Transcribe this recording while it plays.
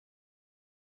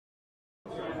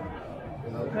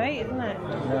Great, isn't it?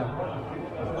 Yeah.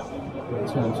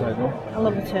 Turntable. I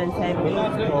love a turntable.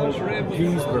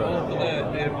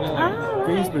 Scarborough. Ah,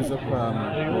 right. Scarborough's up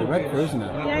Redcar, isn't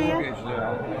it? Yeah, yeah.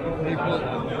 I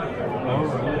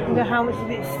wonder how much of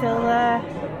it's still there.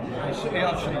 He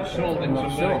actually sold it I'm to not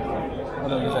me. sure. I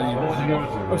don't think there's any.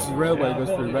 Obviously, the railway goes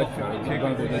through Redcar. I don't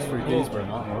know if it goes through Scarborough or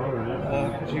not.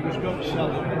 Because he was going to sell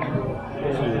it.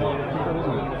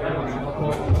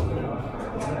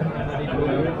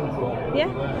 Yeah?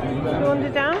 You wander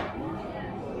down?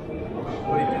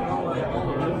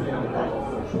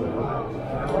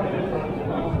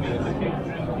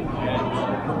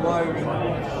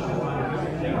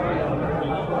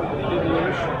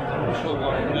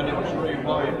 And then it was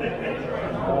rewired.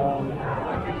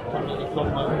 I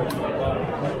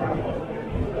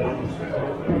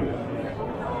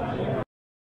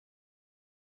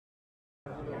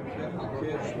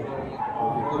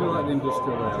feel like the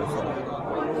industrial area, so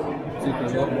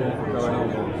there's a lot more going on.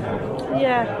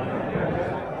 Yeah.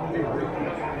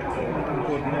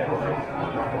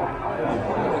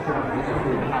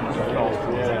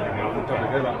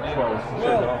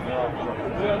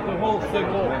 The whole thing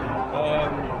up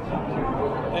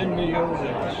in the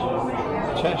units,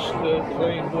 tested,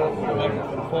 cleaned up, and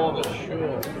everything for the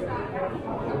show.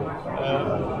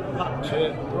 Packed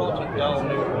it, brought it down,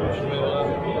 it was really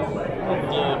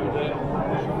uploaded it.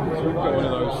 So we've got one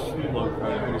of those like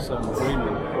 27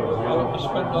 premium. I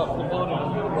spent half the money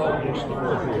on the roads.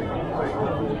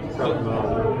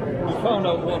 We found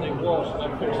out what it was and I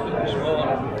fixed it this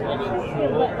morning.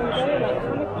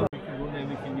 You can run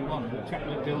anything you want. The chap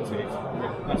that built it,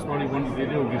 that's what he wanted to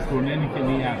do, just run anything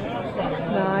he had.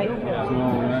 Right. So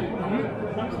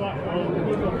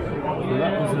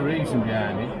that was the reason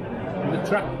behind it. And the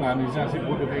track plan is as it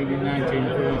would have been in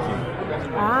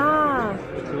 1930. Ah.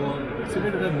 So it's a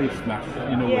bit of a mishmash,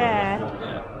 in a way. Yeah.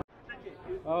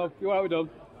 Oh, you are we done?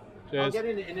 Cheers. I'll get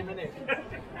in it in a minute.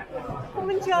 Come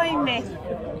and join me.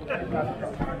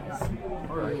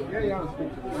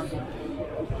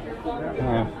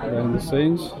 Behind the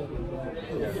scenes.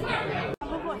 I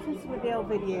love watching some of the old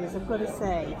videos, I've got to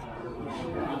say.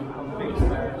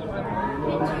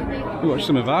 You watched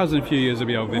some of ours in a few years of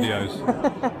the old videos.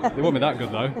 They won't be that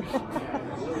good though.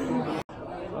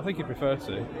 I think you prefer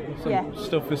to. Some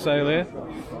stuff for sale here.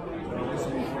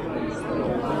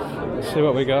 Let's see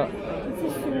what we got. Is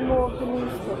this some more of the new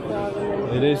stuff rather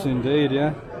than... It is indeed,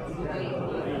 yeah.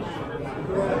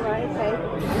 Right, okay.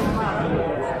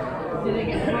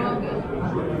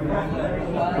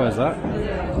 Where's that?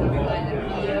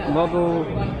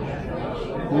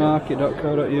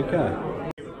 Modelmarket.co.uk.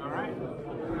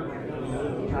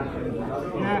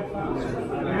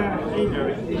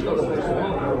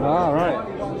 Ah, right.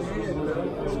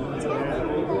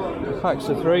 Packs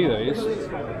of 3 these.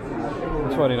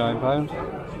 £29.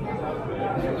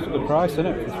 It's a good price, isn't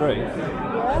it, for 3?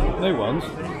 Yeah. New ones. So,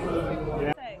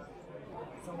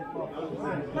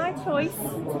 my choice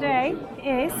today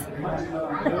is...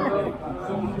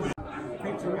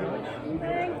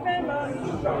 Thanks very much.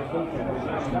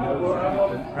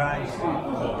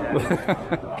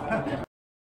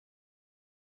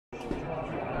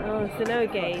 Oh, it's a no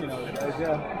gauge. Look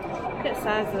at the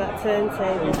size of that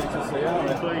turntable.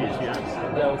 Please, yeah.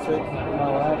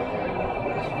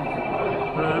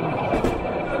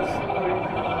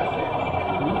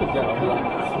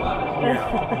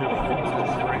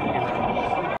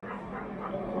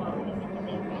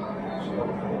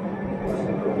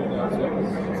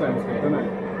 Sounds good, doesn't it?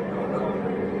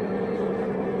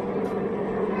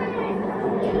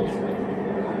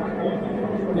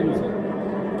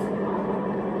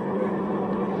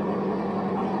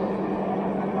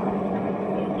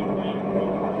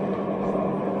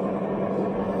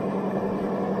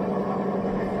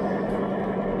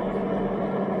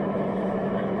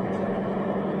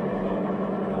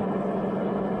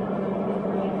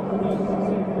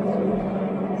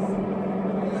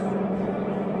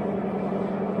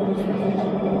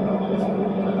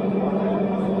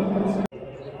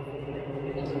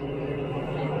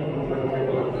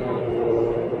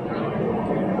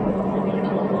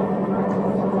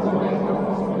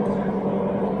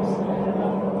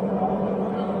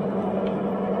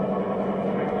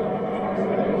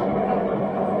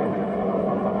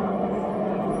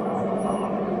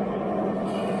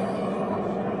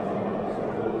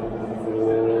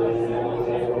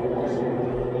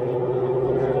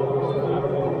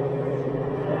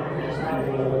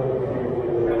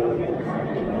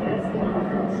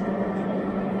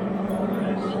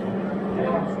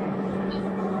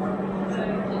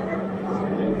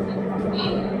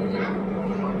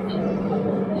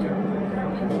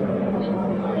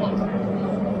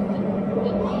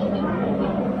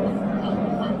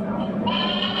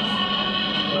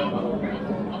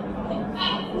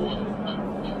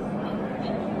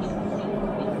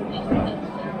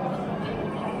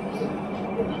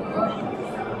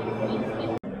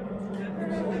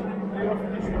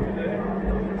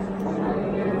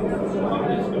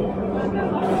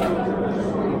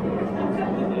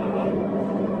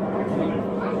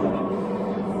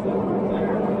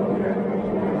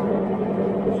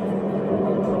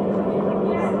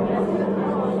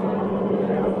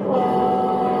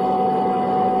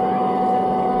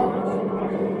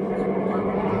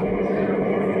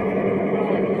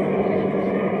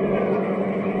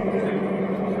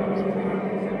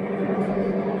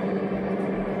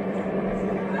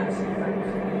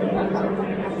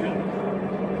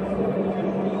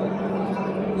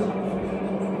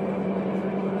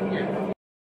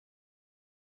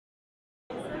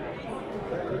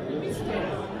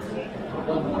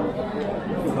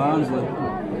 Barnsley.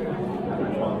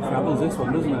 Travels this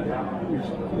one, doesn't it?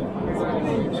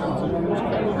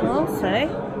 I'll say.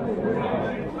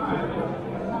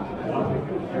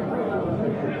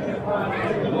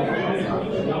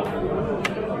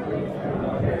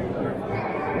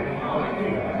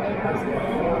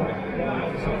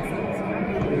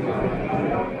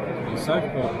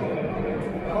 Southport.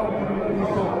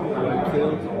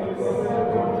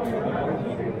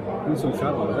 And some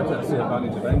travel. That's actually the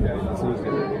advantage of end game. It's easy.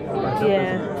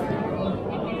 Yeah.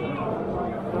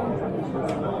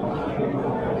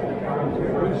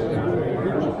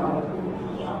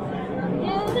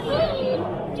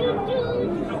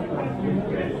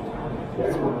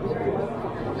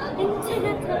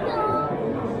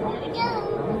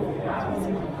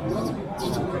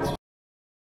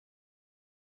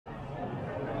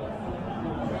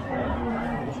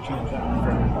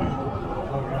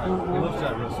 He loves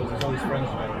that Russell, he's always friends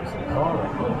with Russell.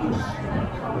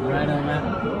 Right on that.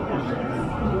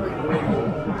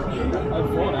 Oh,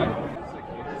 4 now.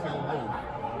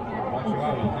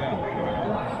 Yeah.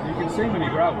 You can see when he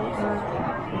growls.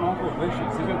 Awful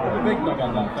vicious. He's a big dog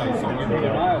on that face, so you need a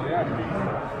mile, yeah.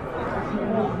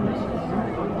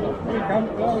 He can't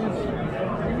go.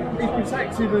 He's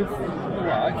protective of the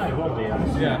wife.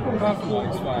 Yeah, apart from that,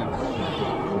 it's fine.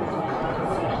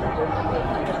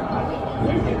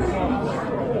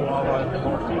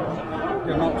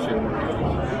 An option.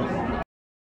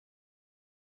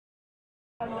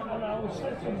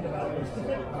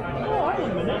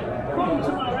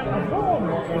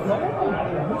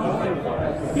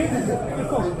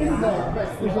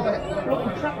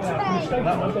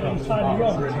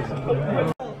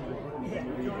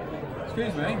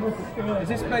 Excuse me, is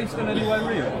this based on anywhere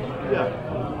real? Yeah.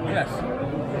 Yes.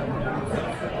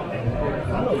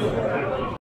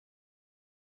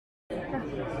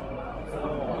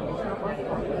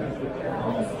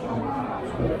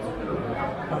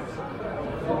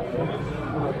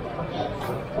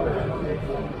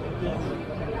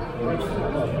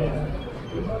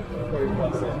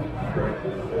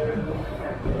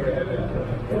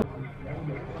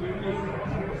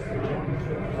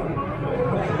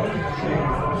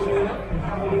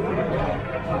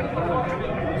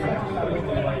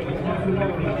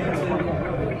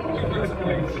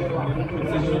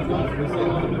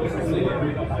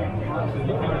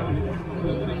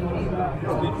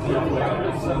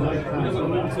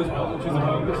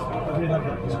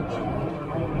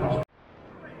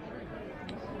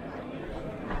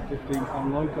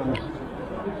 £15 local.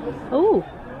 Oh.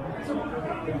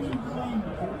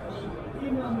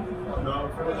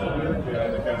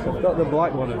 I've got the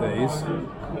black one of these.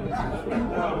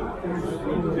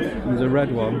 There's a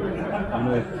red one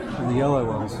and the yellow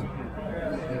ones.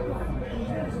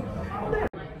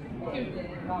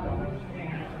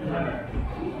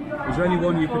 Is there any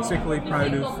one you're particularly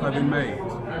proud of having made?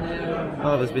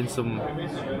 Oh, there's been some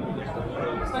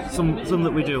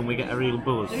that we do and we get a real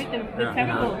buzz. He's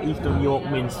done York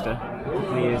Minster a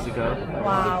couple of years ago.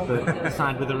 Wow. The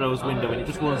side with the rose window in it,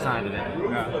 just one side of it.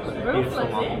 Yeah. Beautiful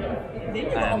one.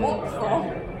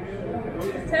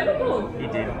 He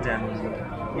did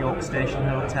York Station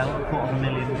Hotel,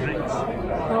 250,000 bricks.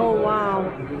 Oh wow.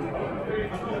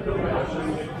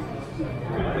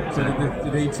 So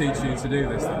did he teach you to do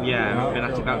this then? Yeah, I've been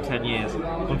at it about 10 years.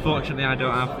 Unfortunately, I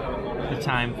don't have the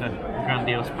time for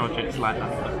grandiose projects like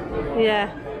that. But, Yeah.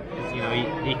 you know,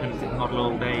 he can sit and model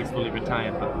all day, he's fully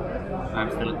retired, but I'm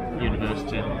still at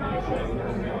university.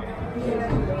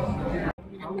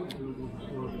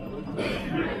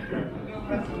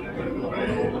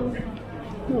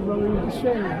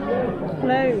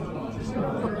 Hello.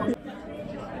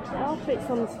 It all fits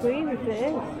on the screen if it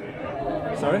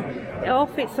is. Sorry? It all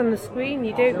fits on the screen,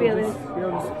 you don't really...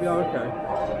 Yeah, okay.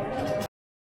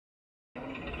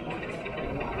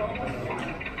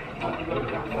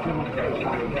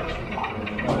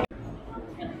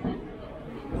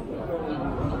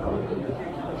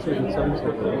 Sounds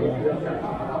like it,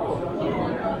 yeah.